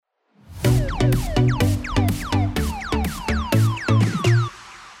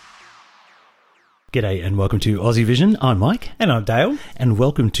G'day and welcome to Aussie Vision. I'm Mike. And I'm Dale. And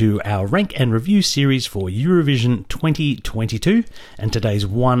welcome to our rank and review series for Eurovision 2022. And today's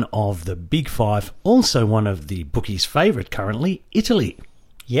one of the big five, also one of the bookies' favourite currently, Italy.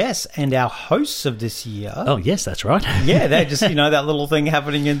 Yes, and our hosts of this year. Oh, yes, that's right. Yeah, they're just, that little thing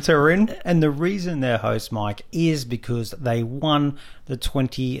happening in Turin. And the reason they're hosts, Mike, is because they won the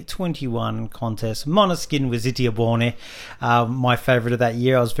 2021 contest. Måneskin with Zitti Buoni, my favourite of that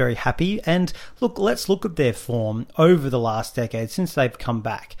year. I was very happy. And look, let's look at their form over the last decade since they've come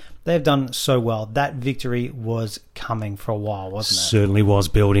back. They've done so well. That victory was coming for a while, wasn't it? Certainly was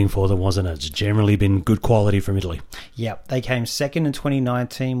building for them, wasn't it? It's generally been good quality from Italy. Yep. They came second in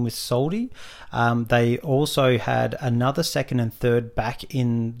 2019 with Soldi. They also had another second and third back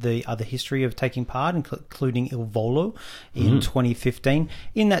in the other history of taking part, including Il Volo in 2015.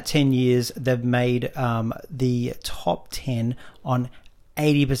 In that 10 years, they've made the top 10 on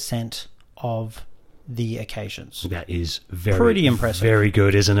 80% of the occasions. That is pretty impressive. Very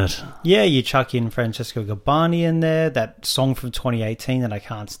good, isn't it? Yeah, you chuck in Francesco Gabbani in there, that song from 2018 that I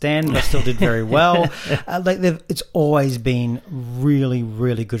can't stand, but still did very well. It's always been really,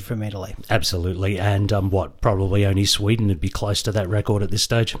 really good from Italy. Absolutely, and probably only Sweden would be close to that record at this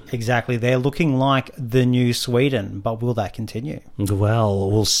stage. Exactly, they're looking like the new Sweden, but will that continue? Well,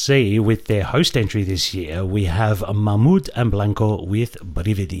 we'll see. With their host entry this year, we have Mahmood and Blanco with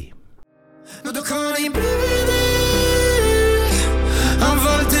Brividi. Noto con I brividi, a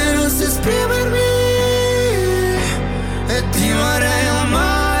volte non so esprimermi, e ti vorrei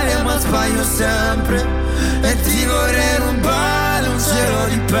amare ma sbaglio sempre, e ti vorrei rubare un cielo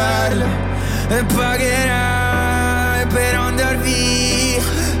di perle, e pagherai per andar via,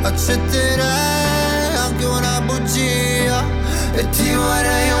 accetterei anche una bugia, e ti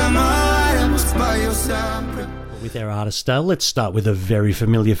vorrei amare ma sbaglio sempre. With our artist style, let's start with a very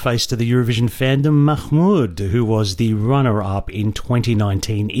familiar face to the Eurovision fandom, Mahmood, who was the runner-up in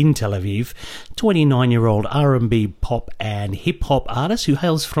 2019 in Tel Aviv, 29-year-old R&B pop and hip-hop artist who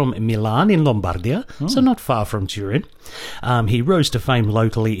hails from Milan in Lombardia, so not far from Turin. He rose to fame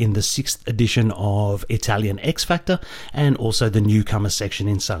locally in the 6th edition of Italian X Factor and also the newcomer section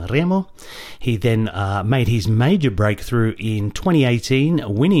in Sanremo. He then made his major breakthrough in 2018,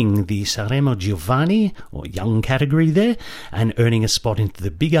 winning the Sanremo Giovanni, or young category there, and earning a spot into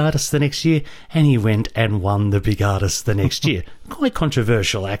the big artist the next year, and he went and won the big artist the next year. Quite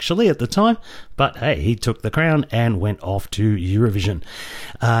controversial actually at the time, but hey, he took the crown and went off to Eurovision.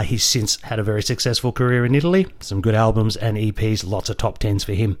 He's since had a very successful career in Italy, some good albums and EPs, lots of top tens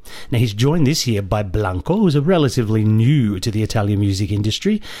for him. Now he's joined this year by Blanco, who's a relatively new to the Italian music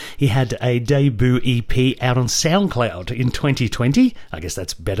industry. He had a debut EP out on SoundCloud in 2020. I guess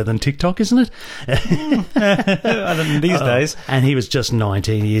that's better than TikTok, isn't it? I don't know, these days. And he was just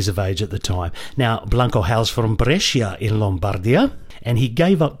 19 years of age at the time. Now, Blanco hails from Brescia in Lombardia, and he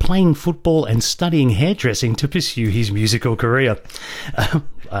gave up playing football and studying hairdressing to pursue his musical career.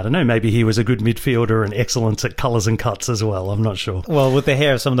 I don't know, maybe he was a good midfielder and excellent at colours and cuts as well, I'm not sure. Well, with the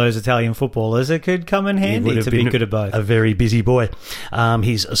hair of some of those Italian footballers, it could come in handy to be good at both. A very busy boy.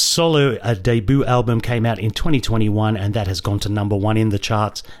 His solo debut album came out in 2021, and that has gone to number one in the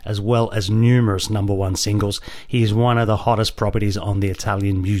charts, as well as numerous number one singles. He is one of the hottest properties on the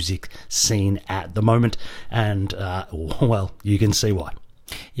Italian music scene at the moment, and, well, you can see why.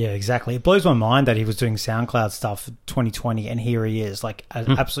 Yeah, exactly. It blows my mind that he was doing SoundCloud stuff for 2020 and here he is, like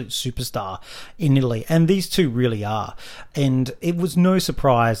an absolute superstar in Italy. And these two really are. And it was no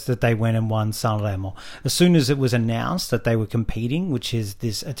surprise that they went and won Sanremo. As soon as it was announced that they were competing, which is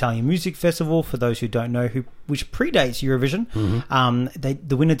this Italian music festival, for those who don't know, which predates Eurovision,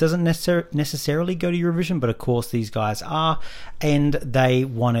 the winner doesn't necessarily go to Eurovision, but of course these guys are. And they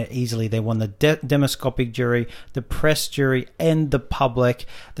won it easily. They won the demoscopic jury, the press jury, and the public.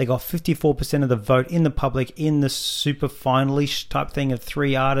 They got 54% of the vote in the public in the super finalish type thing of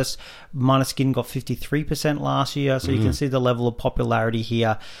three artists. Måneskin got 53% last year, so you can see the level of popularity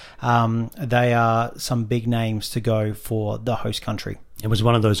here. They are some big names to go for the host country. It was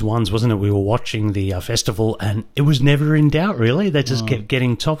one of those ones, wasn't it? We were watching the festival and it was never in doubt, really. They just kept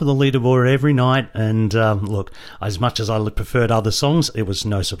getting top of the leaderboard every night. And look, as much as I preferred other songs, it was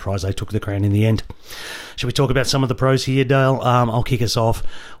no surprise they took the crown in the end. Shall we talk about some of the pros here, Dale? I'll kick us off.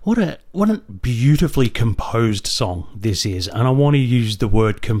 What a beautifully composed song this is. And I want to use the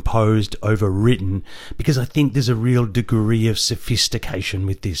word composed over written because I think there's a real degree of sophistication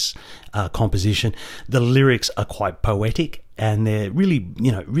with this composition. The lyrics are quite poetic and they're really,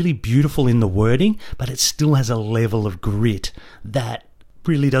 really beautiful in the wording, but it still has a level of grit that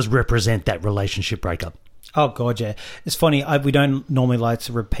really does represent that relationship breakup. Oh, God, yeah. It's funny. We don't normally like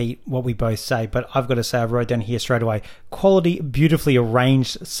to repeat what we both say, but I've got to say, I wrote down here straight away, quality, beautifully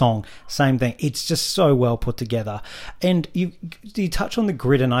arranged song. Same thing. It's just so well put together. And you touch on the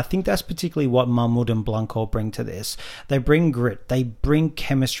grit, and I think that's particularly what Mahmood and Blanco bring to this. They bring grit. They bring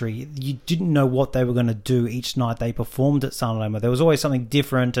chemistry. You didn't know what they were going to do each night they performed at San Remo. There was always something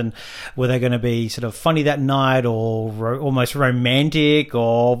different, and were they going to be sort of funny that night or almost romantic,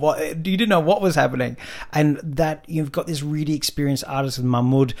 or what? You didn't know what was happening. And that you've got this really experienced artist with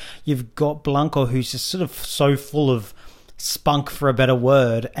Mahmood. You've got Blanco, who's just sort of so full of spunk, for a better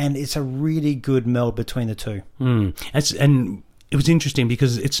word, and it's a really good meld between the two. And it was interesting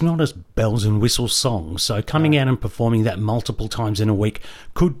because it's not a bells and whistles song, so coming out and performing that multiple times in a week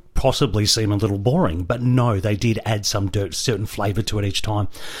could possibly seem a little boring, but no, they did add some certain flavour to it each time.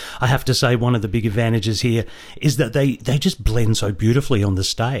 I have to say one of the big advantages here is that they just blend so beautifully on the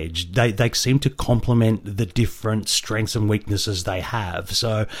stage. They seem to complement the different strengths and weaknesses they have.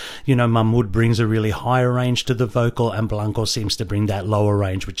 So, Mahmood brings a really higher range to the vocal, and Blanco seems to bring that lower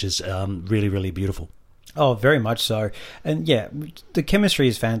range, which is really, really beautiful. Oh, very much so. And yeah, the chemistry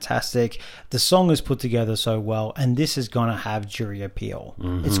is fantastic. The song is put together so well, and this is going to have jury appeal.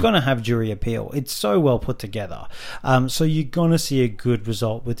 Mm-hmm. It's going to have jury appeal. It's so well put together. So you're going to see a good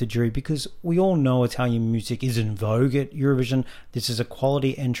result with the jury, because we all know Italian music is in vogue at Eurovision. This is a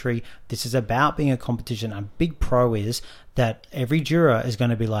quality entry. This is about being a competition. A big pro is that every juror is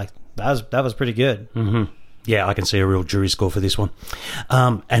going to be like, that was pretty good. Mm-hmm. Yeah, I can see a real jury score for this one.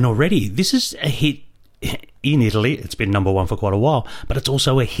 And already, this is a hit in Italy. It's been number one for quite a while, but it's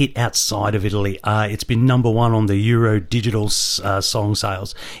also a hit outside of Italy. It's been number one on the Euro digital song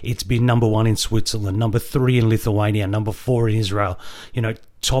sales. It's been number one in Switzerland, number 3 in Lithuania, number 4 in Israel,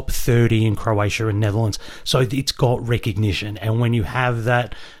 top 30 in Croatia and Netherlands. So it's got recognition. And when you have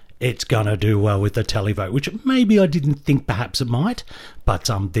that, it's going to do well with the televote, which maybe I didn't think perhaps it might, but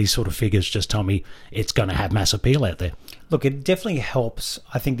these sort of figures just tell me it's going to have mass appeal out there. Look, it definitely helps.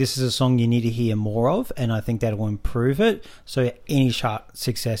 I think this is a song you need to hear more of, and I think that will improve it. So any chart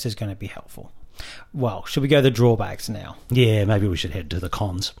success is going to be helpful. Well, should we go to the drawbacks now? Yeah, maybe we should head to the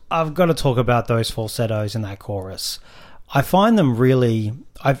cons. I've got to talk about those falsettos in that chorus. I find them really...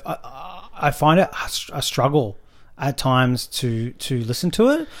 I find it a struggle at times to listen to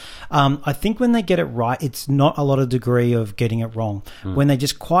it. I think when they get it right, it's not a lot of degree of getting it wrong. When they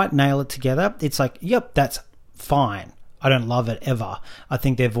just quite nail it together, it's like, yep, that's fine. I don't love it ever. I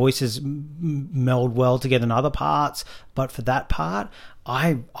think their voices meld well together in other parts, but for that part,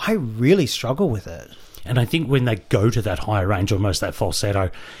 I really struggle with it. And I think when they go to that higher range, almost that falsetto,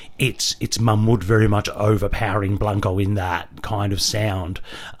 it's Mahmood very much overpowering Blanco in that kind of sound.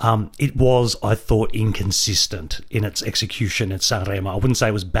 It was, I thought, inconsistent in its execution at Sanremo. I wouldn't say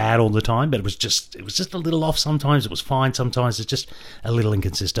it was bad all the time, but it was just a little off sometimes. It was fine sometimes. It's just a little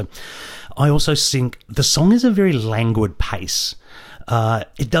inconsistent. I also think the song is a very languid pace.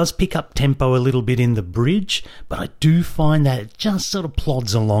 It does pick up tempo a little bit in the bridge, but I do find that it just sort of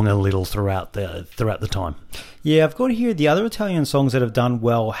plods along a little throughout the time. Yeah, I've got here the other Italian songs that have done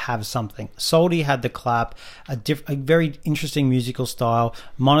well have something. Soldi had the clap, a very interesting musical style.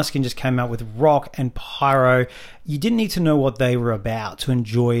 Måneskin just came out with rock and pyro. You didn't need to know what they were about to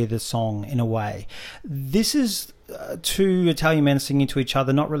enjoy the song in a way. This is two Italian men singing to each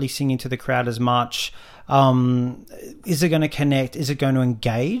other, not really singing to the crowd as much. Is it going to connect? Is it going to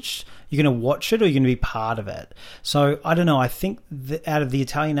engage? You're going to watch it, or you're going to be part of it? So I don't know. I think out of the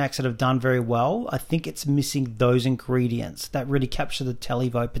Italian acts that have done very well, I think it's missing those ingredients that really capture the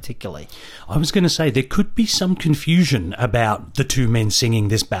televote particularly. I was going to say there could be some confusion about the two men singing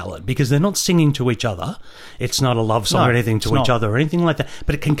this ballad, because they're not singing to each other. It's not a love song or anything to each other or anything like that,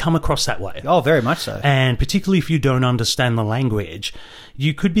 but it can come across that way. Oh, very much so. And particularly if you don't understand the language,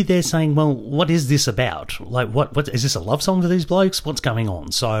 you could be there saying, well, what is this about? Like, what is this a love song to these blokes? What's going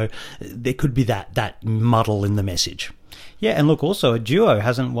on? So there could be that muddle in the message. Yeah, and look, also, a duo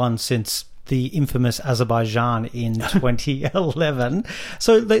hasn't won since the infamous Azerbaijan in 2011.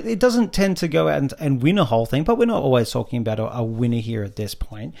 So it doesn't tend to go out and win a whole thing, but we're not always talking about a winner here at this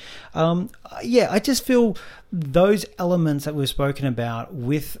point. I just feel those elements that we've spoken about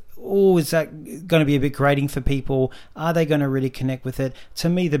with, is that going to be a bit grating for people? Are they going to really connect with it? To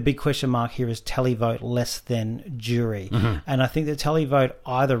me, the big question mark here is televote less than jury. Mm-hmm. And I think the televote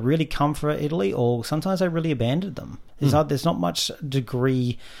either really come for Italy, or sometimes they really abandoned them. There's not much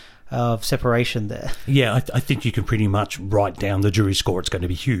degree of separation there. Yeah, I think you can pretty much write down the jury score. It's going to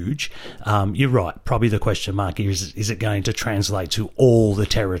be huge. You're right. Probably the question mark here is it going to translate to all the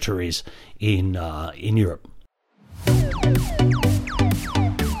territories in Europe?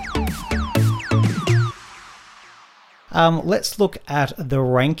 Let's look at the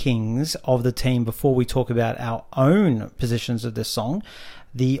rankings of the team before we talk about our own positions of this song.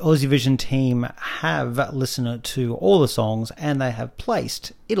 The Aussie Vision team have listened to all the songs and they have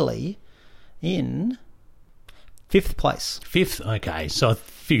placed Italy in 5th place. 5th? Okay, so I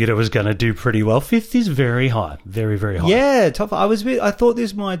figured it was going to do pretty well. 5th is very high. Very, very high. Yeah, top. I thought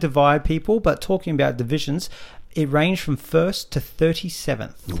this might divide people, but talking about divisions, it ranged from 1st to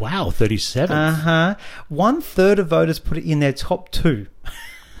 37th. Wow, 37th. 1/3 of voters put it in their top 2.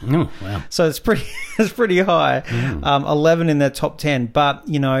 Oh, wow. So it's pretty high. 11 in their top 10, but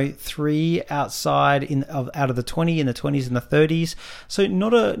 3 outside out of the 20, in the 20s and the 30s. So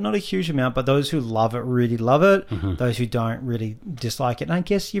not a huge amount, but those who love it really love it. Those who don't really dislike it. And I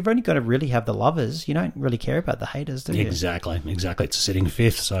guess you've only got to really have the lovers. You don't really care about the haters, do you? Exactly. It's sitting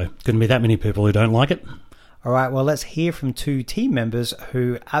 5th, so couldn't be that many people who don't like it. All right, well, let's hear from 2 team members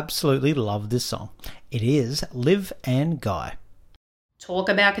who absolutely love this song. It is Liv and Guy. Talk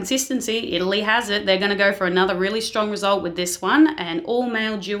about consistency. Italy has it. They're going to go for another really strong result with this one. And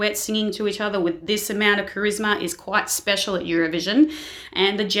all-male duets singing to each other with this amount of charisma is quite special at Eurovision.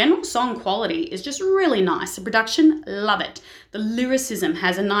 And the general song quality is just really nice. The production, love it. The lyricism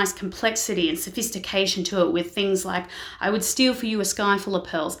has a nice complexity and sophistication to it with things like, I would steal for you a sky full of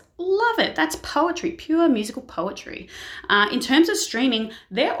pearls. Love it. That's poetry, pure musical poetry. In terms of streaming,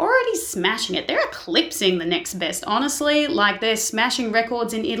 they're already smashing it. They're eclipsing the next best, honestly. Like, they're smashing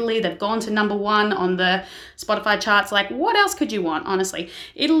records in Italy. They've gone to number 1 on the Spotify charts. Like, what else could you want, honestly?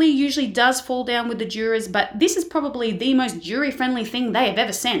 Italy usually does fall down with the jurors, but this is probably the most jury-friendly thing they have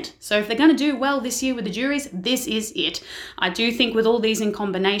ever sent. So if they're going to do well this year with the juries, this is it. I do think with all these in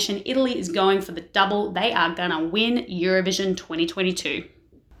combination, Italy is going for the double. They are going to win Eurovision 2022.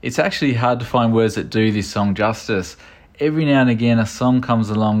 It's actually hard to find words that do this song justice. Every now and again, a song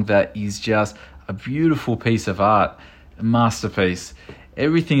comes along that is just a beautiful piece of art, a masterpiece.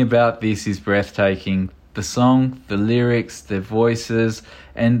 Everything about this is breathtaking. The song, the lyrics, their voices,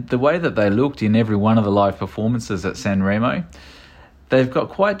 and the way that they looked in every one of the live performances at Sanremo. They've got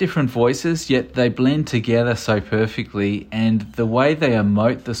quite different voices, yet they blend together so perfectly, and the way they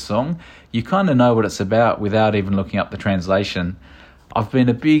emote the song, you kind of know what it's about without even looking up the translation. I've been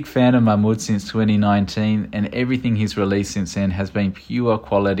a big fan of Mahmood since 2019, and everything he's released since then has been pure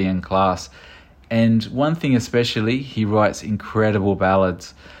quality and class. And one thing especially, he writes incredible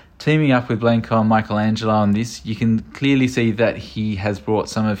ballads. Teaming up with Blanco and Michelangelo on this, you can clearly see that he has brought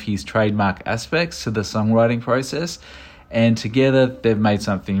some of his trademark aspects to the songwriting process, and together they've made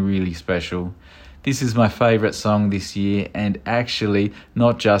something really special. This is my favourite song this year, and actually,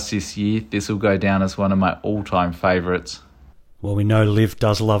 not just this year, this will go down as one of my all-time favourites. Well, we know Liv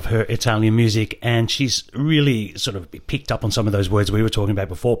does love her Italian music, and she's really sort of picked up on some of those words we were talking about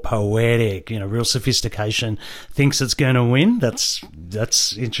before. Poetic, real sophistication. Thinks it's going to win. That's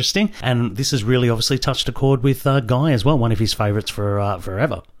interesting. And this has really obviously touched a chord with Guy as well, one of his favourites for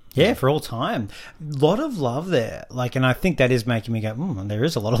forever. Yeah, for all time. A lot of love there. And I think that is making me go, there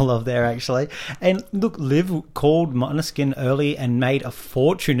is a lot of love there, actually. And look, Liv called Måneskin early and made a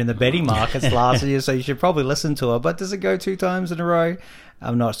fortune in the betting markets last year, so you should probably listen to her. But does it go 2 times in a row?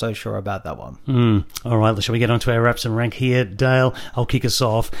 I'm not so sure about that one. All right, shall we get on to our raps and rank here? Dale, I'll kick us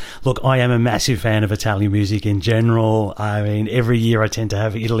off. Look, I am a massive fan of Italian music in general. I mean, every year I tend to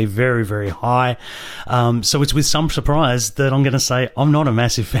have Italy very, very high. So it's with some surprise that I'm going to say I'm not a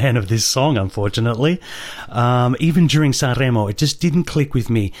massive fan of this song, unfortunately. Even during Sanremo, it just didn't click with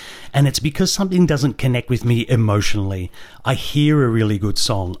me. And it's because something doesn't connect with me emotionally. I hear a really good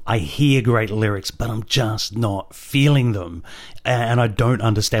song. I hear great lyrics, but I'm just not feeling them. And I don't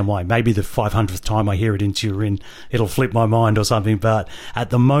understand why. Maybe the 500th time I hear it in Turin, it'll flip my mind or something. But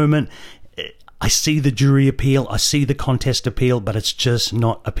at the moment, I see the jury appeal, I see the contest appeal, but it's just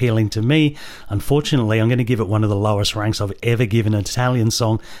not appealing to me. Unfortunately, I'm going to give it one of the lowest ranks I've ever given an Italian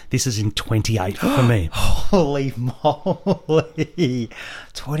song. This is in 28 for me. Holy moly.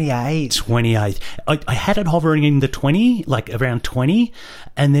 28. 28. I had it hovering in the 20, like around 20,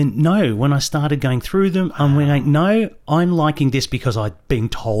 and then no, when I started going through them, I'm going, no, I'm liking this because I've been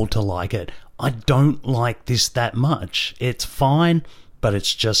told to like it. I don't like this that much. It's fine, but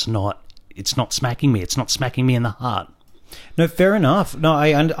it's just not. It's not smacking me. It's not smacking me in the heart. No, fair enough. No,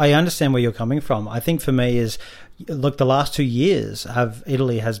 I understand where you're coming from. I think for me is, look, the last 2 years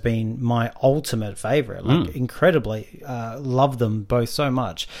Italy has been my ultimate favourite. Incredibly, love them both so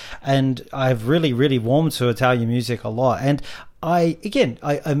much, and I've really, really warmed to Italian music a lot. And I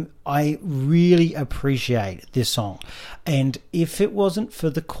really appreciate this song. And if it wasn't for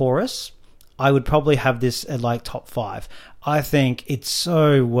the chorus, I would probably have this at like top 5. I think it's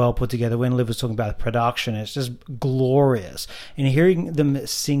so well put together. When Liv was talking about the production, it's just glorious. And hearing them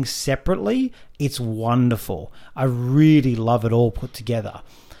sing separately, it's wonderful. I really love it all put together.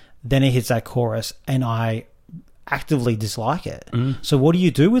 Then it hits that chorus, and I actively dislike it. So what do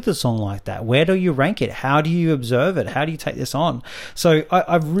you do with a song like that? Where do you rank it? How do you observe it? How do you take this on? So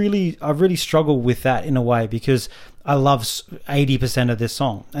I've really struggled with that in a way, because I love 80% of this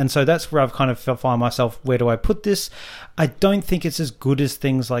song. And so that's where I've kind of find myself, where do I put this? I don't think it's as good as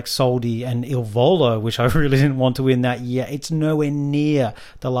things like Soldi and Il Volo, which I really didn't want to win that year. It's nowhere near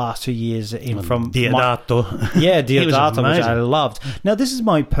the last 2 years from Diodato. Diodato, which I loved. Now, this is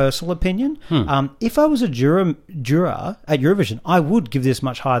my personal opinion. If I was a juror at Eurovision, I would give this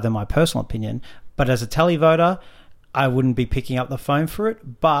much higher than my personal opinion. But as a televoter, I wouldn't be picking up the phone for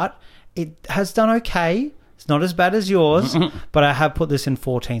it. But it has done okay. It's not as bad as yours, but I have put this in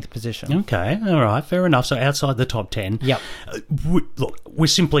 14th position. Okay, all right, fair enough. So outside the top 10. Yep. Look, we're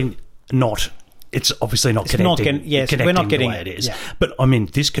simply not... It's obviously not connecting. We're not getting the way it is. Yeah. But, I mean,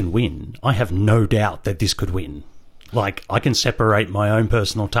 this can win. I have no doubt that this could win. Like, I can separate my own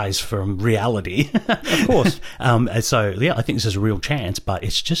personal taste from reality. Of course. So, yeah, I think this is a real chance, but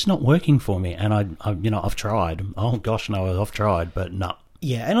it's just not working for me. And, I've tried. Oh, gosh, no, I've tried, but no.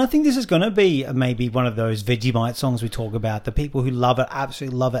 Yeah, and I think this is going to be maybe one of those Vegemite songs we talk about. The people who love it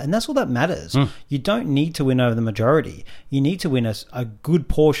absolutely love it, and that's all that matters. You don't need to win over the majority. You need to win a good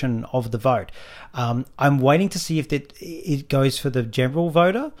portion of the vote. I'm waiting to see if it goes for the general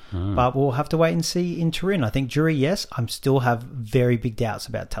voter, but we'll have to wait and see in Turin. I think jury, yes. I still have very big doubts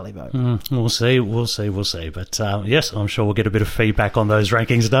about televote. We'll see. But yes, I'm sure we'll get a bit of feedback on those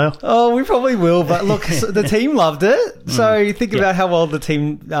rankings, Dale. Oh, we probably will. But look, the team loved it. So think about how well the team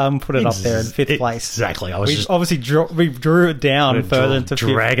put it up there in 5th place. Exactly. We drew it down further into 5th.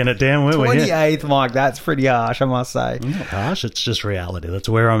 Dragging it down, weren't we? 28th, Mike. That's pretty harsh, I must say. Not harsh. It's just reality. That's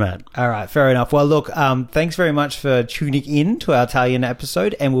where I'm at. All right, fair enough. Well, look, thanks very much for tuning in to our Italian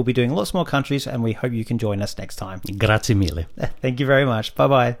episode, and we'll be doing lots more countries, and we hope you can join us next time. Grazie mille. Thank you very much.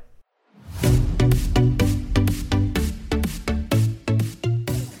 Bye-bye.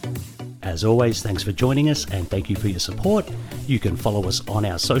 As always, thanks for joining us, and thank you for your support. You can follow us on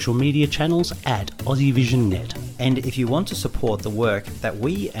our social media channels at AussieVisionNet. And if you want to support the work that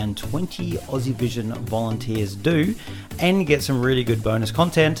we and 20 Aussie Vision volunteers do and get some really good bonus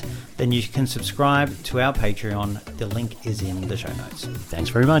content, then you can subscribe to our Patreon. The link is in the show notes. Thanks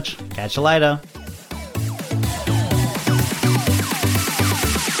very much. Catch you later.